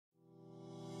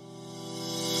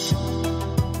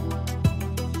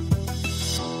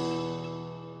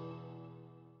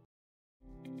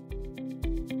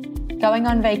going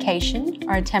on vacation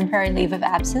or a temporary leave of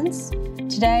absence,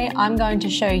 today I'm going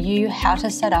to show you how to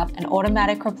set up an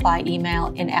automatic reply email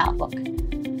in Outlook.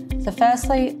 So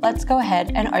firstly, let's go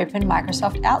ahead and open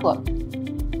Microsoft Outlook.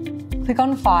 Click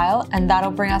on File and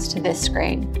that'll bring us to this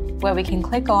screen where we can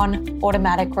click on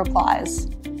Automatic Replies.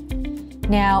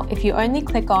 Now, if you only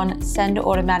click on Send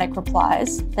Automatic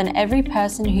Replies, then every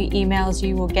person who emails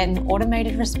you will get an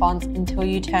automated response until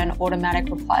you turn automatic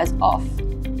replies off.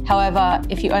 However,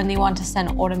 if you only want to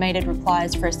send automated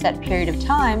replies for a set period of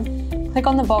time, click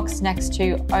on the box next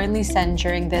to Only Send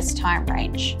during this time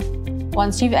range.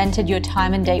 Once you've entered your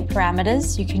time and date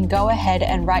parameters, you can go ahead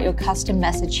and write your custom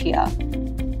message here.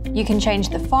 You can change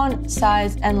the font,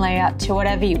 size, and layout to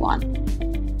whatever you want.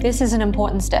 This is an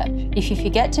important step. If you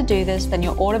forget to do this, then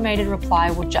your automated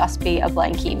reply will just be a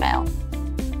blank email.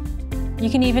 You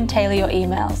can even tailor your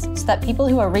emails so that people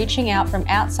who are reaching out from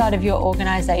outside of your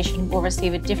organization will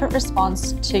receive a different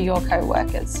response to your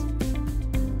co-workers.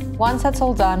 Once that's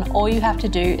all done, all you have to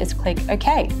do is click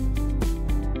OK.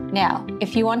 Now,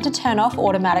 if you want to turn off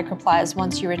automatic replies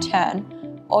once you return,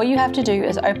 all you have to do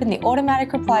is open the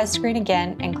automatic replies screen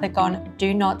again and click on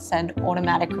Do Not Send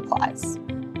Automatic Replies.